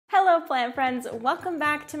Hello plant friends, welcome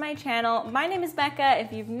back to my channel. My name is Becca.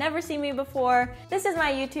 If you've never seen me before, this is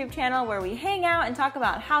my YouTube channel where we hang out and talk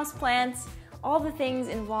about houseplants, all the things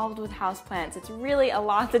involved with houseplants. It's really a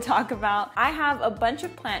lot to talk about. I have a bunch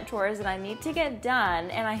of plant chores that I need to get done,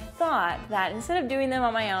 and I thought that instead of doing them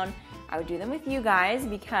on my own, I would do them with you guys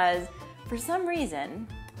because for some reason,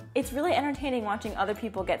 it's really entertaining watching other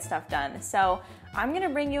people get stuff done. So I'm gonna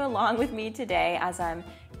bring you along with me today as I'm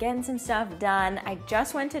getting some stuff done. I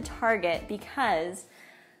just went to Target because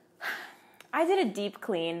I did a deep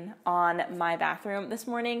clean on my bathroom this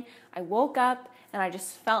morning. I woke up and I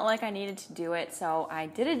just felt like I needed to do it. So I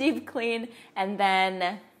did a deep clean, and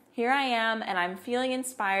then here I am, and I'm feeling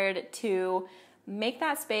inspired to make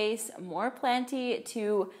that space more planty,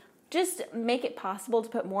 to just make it possible to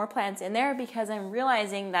put more plants in there, because I'm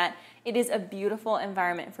realizing that it is a beautiful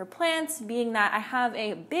environment for plants, being that I have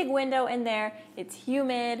a big window in there, it's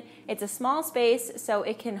humid, it's a small space, so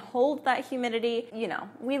it can hold that humidity. You know,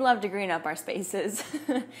 we love to green up our spaces.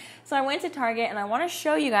 So I went to Target and I wanna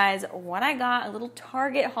show you guys what I got, a little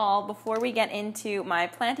Target haul before we get into my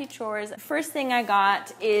planty chores. First thing I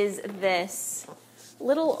got is this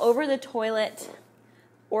little over the toilet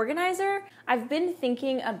organizer. I've been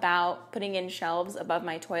thinking about putting in shelves above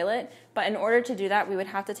my toilet, but in order to do that, we would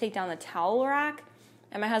have to take down the towel rack,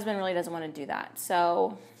 and my husband really doesn't want to do that.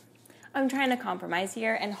 So I'm trying to compromise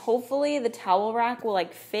here, and hopefully the towel rack will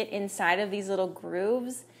like fit inside of these little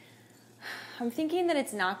grooves. I'm thinking that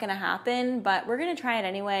it's not gonna happen, but we're gonna try it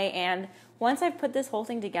anyway, and once I've put this whole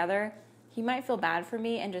thing together, he might feel bad for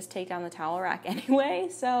me and just take down the towel rack anyway,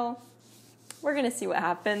 so we're gonna see what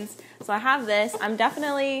happens. So I have this. I'm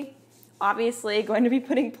definitely, obviously, going to be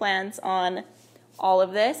putting plants on all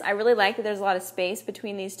of this. I really like that there's a lot of space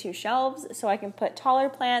between these two shelves, so I can put taller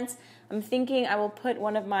plants. I'm thinking I will put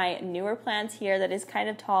one of my newer plants here that is kind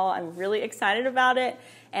of tall. I'm really excited about it,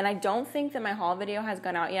 and I don't think that my haul video has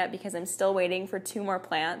gone out yet because I'm still waiting for 2 more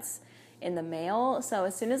plants in the mail. So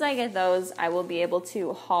as soon as I get those, I will be able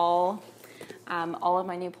to haul all of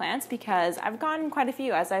my new plants, because I've gotten quite a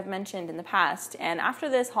few, as I've mentioned in the past. And after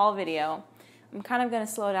this haul video, I'm kind of going to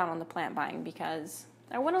slow down on the plant buying because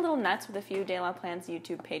I went a little nuts with a few De La Plants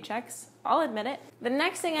YouTube paychecks. I'll admit it. The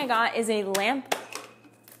next thing I got is a lamp.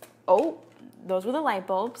 Oh, those were the light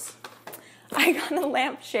bulbs. I got a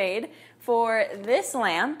lampshade for this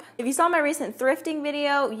lamp. If you saw my recent thrifting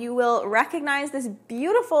video, you will recognize this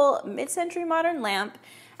beautiful mid-century modern lamp.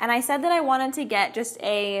 And I said that I wanted to get just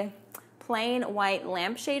a plain white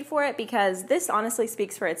lampshade for it because this honestly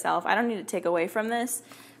speaks for itself. I don't need to take away from this.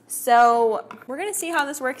 So we're gonna see how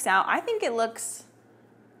this works out. I think it looks,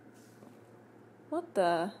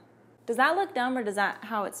 does that look dumb, or does that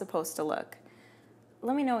how it's supposed to look?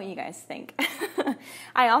 Let me know what you guys think.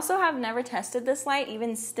 I also have never tested this light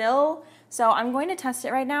even still, so I'm going to test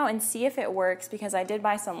it right now and see if it works, because I did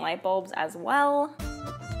buy some light bulbs as well.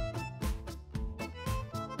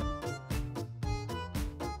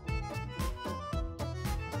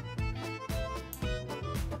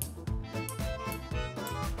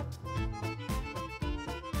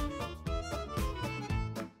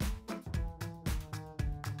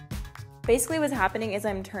 Basically what's happening is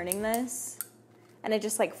I'm turning this and it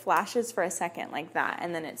just like flashes for a second like that,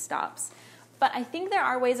 and then it stops. But I think there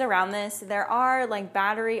are ways around this. There are like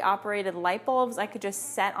battery operated light bulbs I could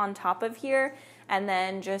just set on top of here and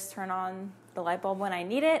then just turn on the light bulb when I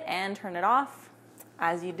need it and turn it off,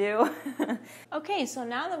 as you do. Okay, so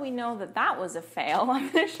now that we know that that was a fail, I'm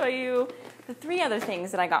gonna show you the 3 other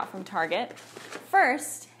things that I got from Target.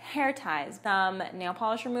 First, hair ties, some nail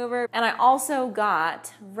polish remover, and I also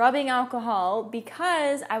got rubbing alcohol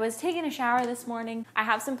because I was taking a shower this morning. I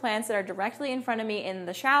have some plants that are directly in front of me in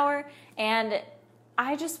the shower, and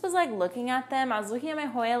I just was like looking at them. I was looking at my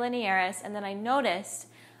Hoya linearis, and then I noticed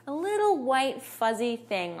a little white fuzzy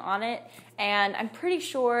thing on it, and I'm pretty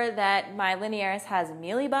sure that my linearis has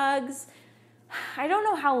mealy bugs. I don't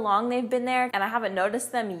know how long they've been there, and I haven't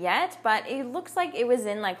noticed them yet, but it looks like it was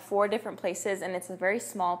in like 4 different places, and it's a very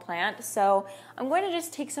small plant. So I'm going to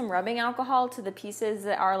just take some rubbing alcohol to the pieces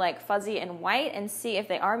that are like fuzzy and white and see if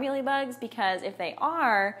they are mealy bugs, because if they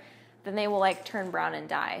are, then they will like turn brown and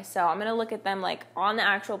die. So I'm gonna look at them like on the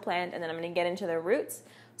actual plant, and then I'm gonna get into their roots.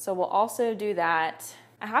 So we'll also do that.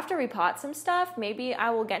 I have to repot some stuff. Maybe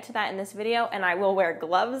I will get to that in this video, and I will wear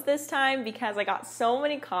gloves this time because I got so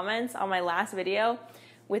many comments on my last video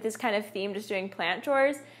with this kind of theme, just doing plant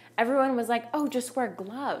chores. Everyone was like, oh, just wear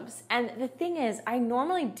gloves. And the thing is, I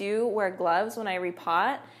normally do wear gloves when I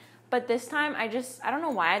repot, but this time I don't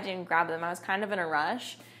know why I didn't grab them. I was kind of in a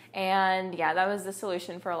rush. And yeah, that was the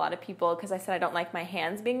solution for a lot of people because I said I don't like my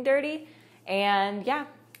hands being dirty. And yeah,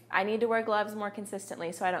 I need to wear gloves more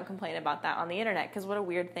consistently so I don't complain about that on the internet, because what a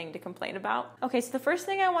weird thing to complain about. Okay, so the first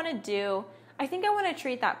thing I want to do, I think I want to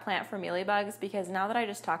treat that plant for mealybugs, because now that I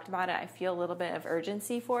just talked about it, I feel a little bit of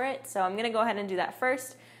urgency for it. So I'm going to go ahead and do that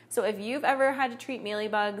first. So if you've ever had to treat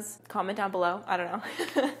mealybugs, comment down below. I don't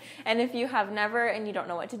know. And if you have never and you don't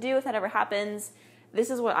know what to do if that ever happens, this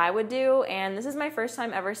is what I would do. And this is my first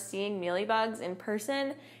time ever seeing mealybugs in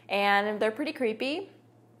person, and they're pretty creepy.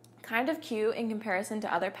 Kind of cute in comparison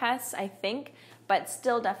to other pests, I think, but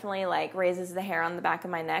still definitely like raises the hair on the back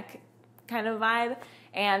of my neck kind of vibe.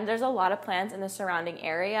 And there's a lot of plants in the surrounding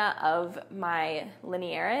area of my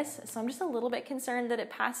linearis, so I'm just a little bit concerned that it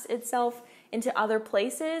passed itself into other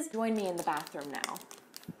places. Join me in the bathroom now.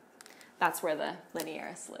 That's where the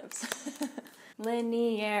linearis lives.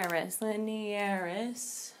 Linearis,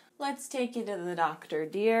 linearis. Let's take you to the doctor,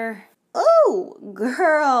 dear. Oh,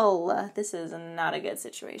 girl. This is not a good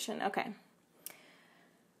situation. Okay.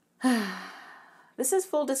 This is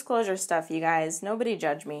full disclosure stuff, you guys. Nobody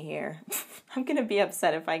judge me here. I'm going to be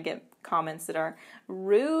upset if I get comments that are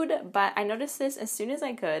rude, but I noticed this as soon as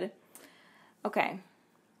I could. Okay.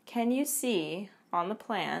 Can you see on the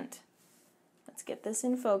plant? Let's get this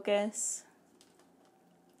in focus.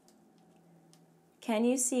 Can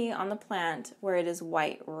you see on the plant where it is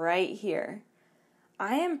white right here?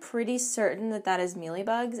 I am pretty certain that that is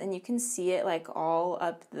mealybugs, and you can see it like all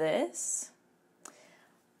up this.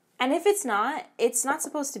 And if it's not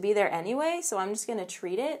supposed to be there anyway, so I'm just going to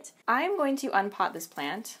treat it. I'm going to unpot this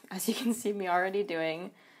plant, as you can see me already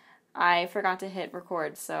doing. I forgot to hit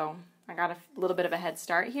record, so I got a little bit of a head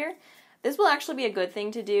start here. This will actually be a good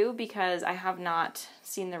thing to do because I have not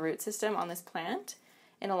seen the root system on this plant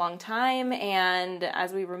in a long time, and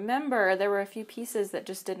as we remember, there were a few pieces that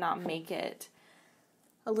just did not make it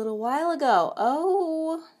a little while ago.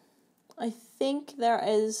 Oh, I think there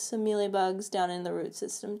is some mealybugs down in the root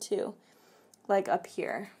system too, like up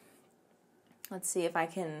here. Let's see if I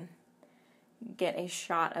can get a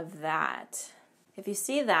shot of that. If you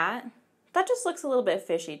see that, that just looks a little bit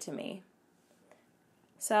fishy to me.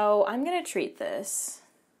 So I'm going to treat this,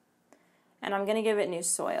 and I'm going to give it new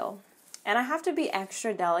soil. And I have to be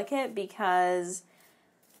extra delicate because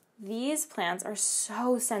these plants are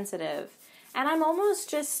so sensitive. And I'm almost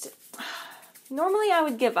just, normally I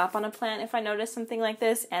would give up on a plant if I noticed something like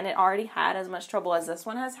this and it already had as much trouble as this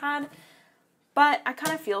one has had. But I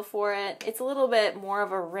kind of feel for it. It's a little bit more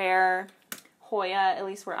of a rare Hoya, at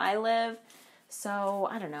least where I live. So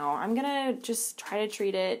I don't know. I'm going to just try to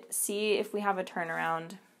treat it, see if we have a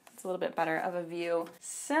turnaround. It's a little bit better of a view.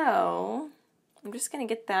 So I'm just going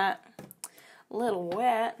to get that a little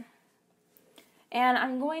wet. And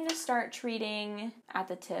I'm going to start treating at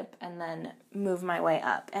the tip and then move my way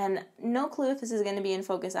up. And no clue if this is going to be in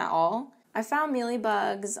focus at all. I found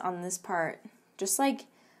mealybugs on this part, just like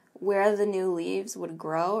where the new leaves would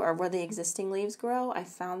grow or where the existing leaves grow. I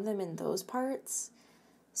found them in those parts.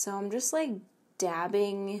 So I'm just like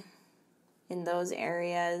dabbing in those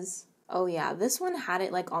areas. Oh yeah, this one had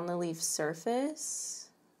it like on the leaf surface.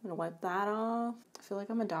 I'm going to wipe that off. I feel like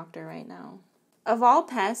I'm a doctor right now. Of all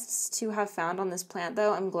pests to have found on this plant,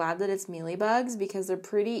 though, I'm glad that it's mealybugs because they're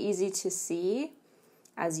pretty easy to see,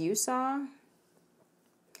 as you saw.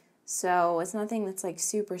 So it's nothing that's like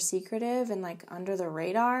super secretive and like under the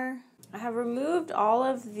radar. I have removed all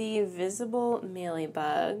of the visible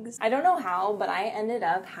mealybugs. I don't know how, but I ended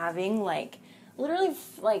up having like literally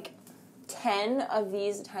like 10 of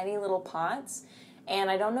these tiny little pots, and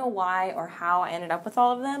I don't know why or how I ended up with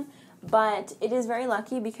all of them. But it is very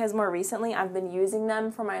lucky because more recently I've been using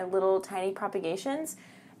them for my little tiny propagations,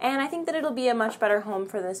 and I think that it'll be a much better home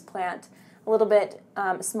for this plant. A little bit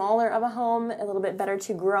smaller of a home, a little bit better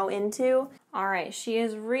to grow into. Alright, she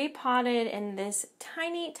is repotted in this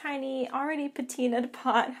tiny, tiny, already patinaed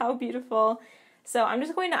pot. How beautiful. So I'm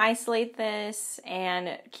just going to isolate this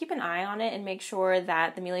and keep an eye on it and make sure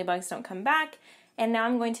that the mealybugs don't come back. And now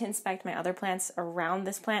I'm going to inspect my other plants around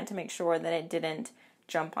this plant to make sure that it didn't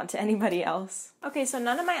jump onto anybody else. Okay, so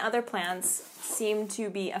none of my other plants seem to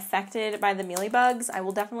be affected by the mealybugs. I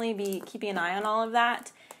will definitely be keeping an eye on all of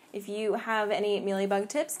that. If you have any mealybug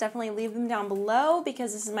tips, definitely leave them down below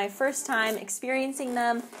because this is my first time experiencing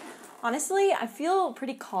them. Honestly, I feel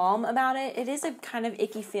pretty calm about it. It is a kind of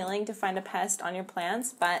icky feeling to find a pest on your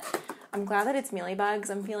plants, but I'm glad that it's mealybugs.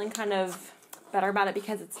 I'm feeling kind of better about it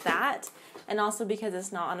because it's that, and also because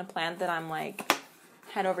it's not on a plant that I'm like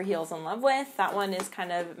head over heels in love with. That one is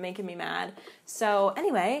kind of making me mad. So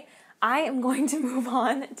anyway, I am going to move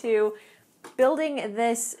on to building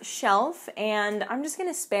this shelf, and I'm just going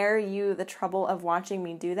to spare you the trouble of watching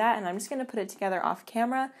me do that, and I'm just going to put it together off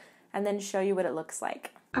camera and then show you what it looks like.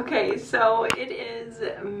 Okay, so it is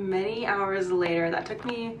many hours later. That took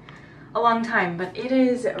me a long time, but it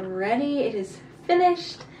is ready, it is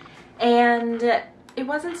finished, and it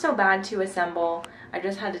wasn't so bad to assemble. I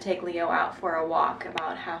just had to take Leo out for a walk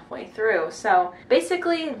about halfway through. So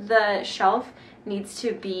basically the shelf needs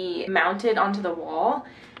to be mounted onto the wall,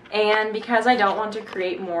 and because I don't want to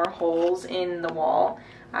create more holes in the wall,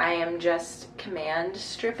 I am just command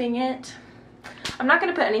stripping it. I'm not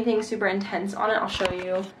going to put anything super intense on it. I'll show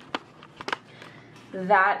you.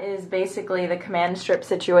 That is basically the command strip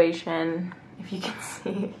situation, if you can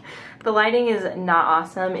see. The lighting is not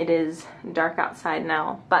awesome. It is dark outside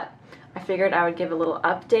now, but I figured I would give a little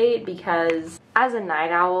update because as a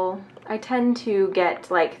night owl, I tend to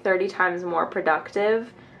get like 30 times more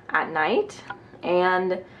productive at night,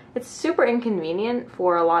 and it's super inconvenient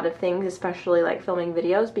for a lot of things, especially like filming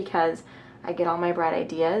videos, because I get all my bright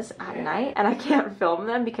ideas at night and I can't film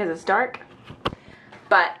them because it's dark.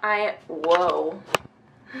 But I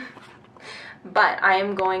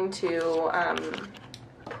am going to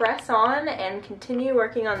press on and continue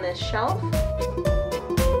working on this shelf.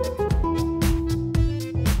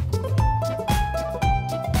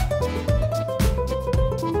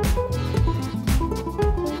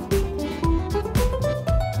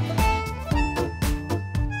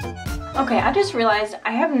 Okay, I just realized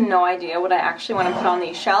I have no idea what I actually want to put on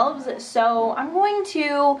these shelves, so I'm going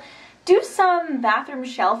to do some bathroom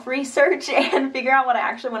shelf research and figure out what I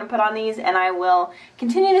actually want to put on these, and I will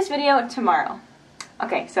continue this video tomorrow.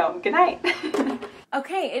 Okay, so good night.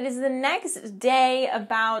 Okay, it is the next day,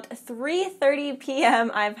 about 3:30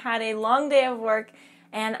 p.m. I've had a long day of work,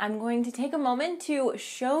 and I'm going to take a moment to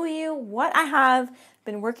show you what I have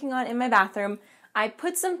been working on in my bathroom. I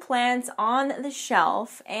put some plants on the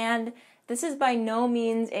shelf, and this is by no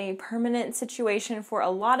means a permanent situation for a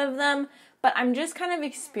lot of them, but I'm just kind of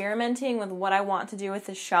experimenting with what I want to do with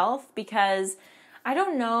the shelf, because I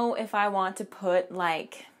don't know if I want to put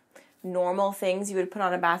like normal things you would put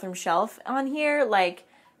on a bathroom shelf on here, like,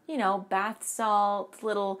 you know, bath salts,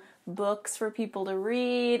 little books for people to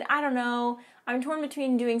read. I don't know. I'm torn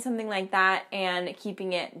between doing something like that and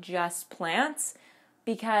keeping it just plants,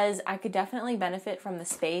 because I could definitely benefit from the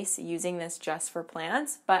space using this just for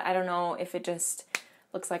plants, but I don't know if it just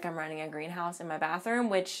looks like I'm running a greenhouse in my bathroom,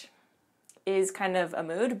 which is kind of a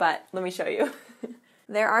mood, but let me show you.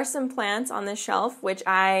 There are some plants on this shelf which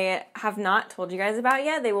I have not told you guys about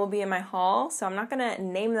yet. They will be in my haul, so I'm not gonna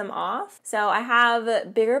name them off. So I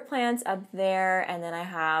have bigger plants up there, and then I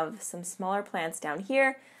have some smaller plants down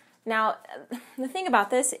here. Now, the thing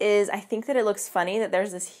about this is I think that it looks funny that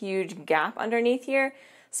there's this huge gap underneath here.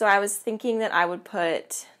 So I was thinking that I would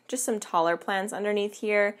put just some taller plants underneath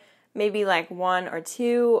here, maybe like one or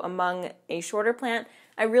two among a shorter plant.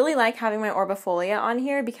 I really like having my orbifolia on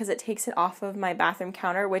here because it takes it off of my bathroom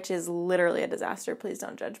counter, which is literally a disaster. Please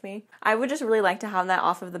don't judge me. I would just really like to have that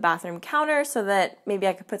off of the bathroom counter so that maybe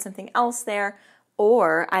I could put something else there,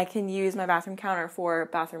 or I can use my bathroom counter for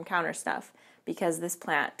bathroom counter stuff, because this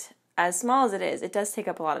plant, as small as it is, it does take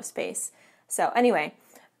up a lot of space. So anyway,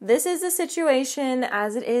 this is the situation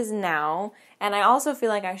as it is now, and I also feel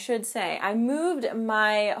like I should say I moved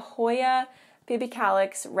my Hoya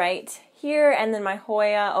Pibicalix right here, and then my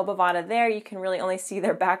Hoya obovata there. You can really only see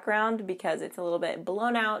their background because it's a little bit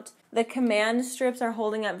blown out. The command strips are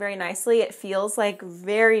holding up very nicely. It feels like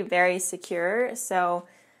very, very secure, so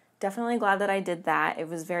definitely glad that I did that. It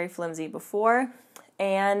was very flimsy before,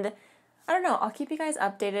 and I don't know, I'll keep you guys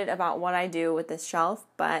updated about what I do with this shelf,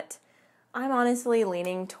 but I'm honestly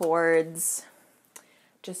leaning towards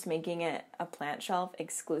just making it a plant shelf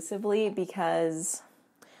exclusively because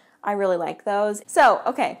I really like those. So,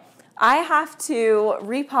 okay, I have to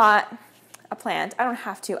repot a plant. I don't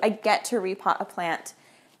have to, I get to repot a plant.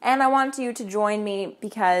 And I want you to join me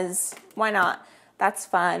because why not? That's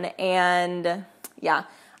fun. And yeah,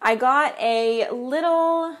 I got a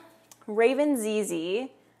little Raven ZZ.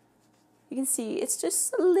 You can see it's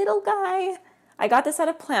just a little guy. I got this at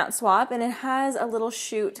a plant swap, and it has a little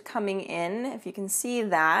shoot coming in, if you can see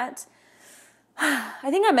that. I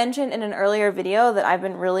think I mentioned in an earlier video that I've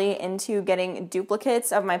been really into getting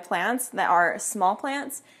duplicates of my plants that are small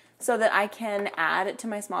plants so that I can add to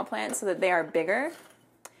my small plants so that they are bigger.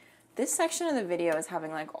 This section of the video is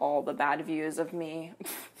having like all the bad views of me.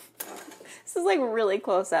 This is like really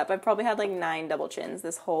close up. I've probably had like 9 double chins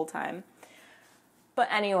this whole time. But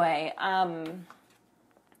anyway,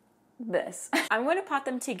 this. I'm going to pot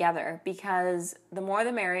them together because the more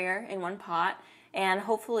the merrier in one pot, and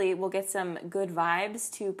hopefully we'll get some good vibes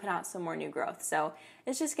to put out some more new growth. So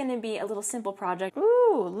it's just going to be a little simple project.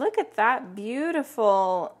 Ooh, look at that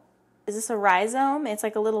beautiful, is this a rhizome? It's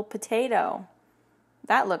like a little potato.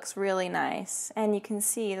 That looks really nice. And you can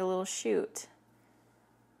see the little shoot.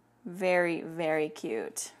 Very, very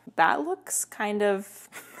cute. That looks kind of...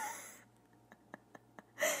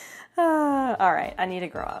 all right, I need to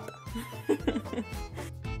grow up.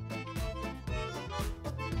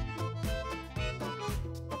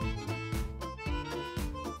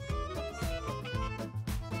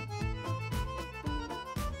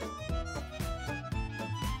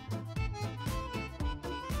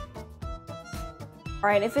 All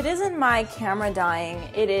right, if it isn't my camera dying,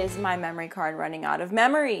 it is my memory card running out of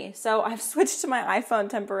memory. So I've switched to my iPhone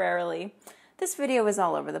temporarily. This video is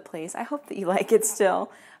all over the place. I hope that you like it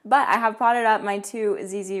still. But I have potted up my two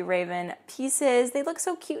ZZ Raven pieces. They look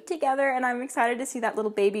so cute together, and I'm excited to see that little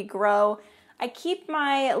baby grow. I keep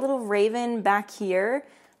my little Raven back here.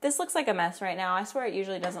 This looks like a mess right now. I swear it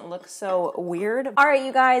usually doesn't look so weird. All right,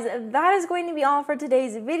 you guys, that is going to be all for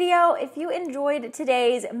today's video. If you enjoyed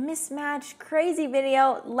today's mismatched crazy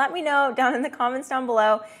video, let me know down in the comments down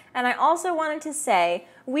below. And I also wanted to say,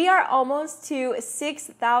 we are almost to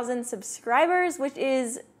 6,000 subscribers, which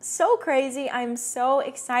is so crazy. I'm so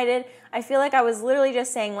excited. I feel like I was literally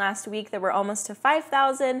just saying last week that we're almost to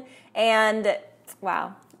 5,000, and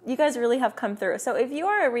wow. You guys really have come through. So if you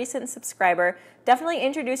are a recent subscriber, definitely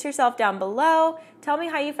introduce yourself down below. Tell me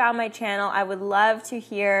how you found my channel. I would love to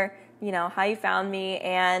hear, how you found me.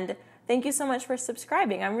 And thank you so much for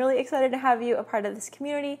subscribing. I'm really excited to have you a part of this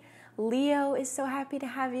community. Leo is so happy to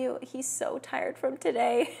have you. He's so tired from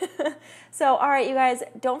today. So, all right, you guys,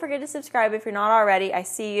 don't forget to subscribe if you're not already. I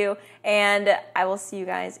see you. And I will see you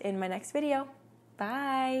guys in my next video.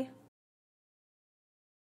 Bye.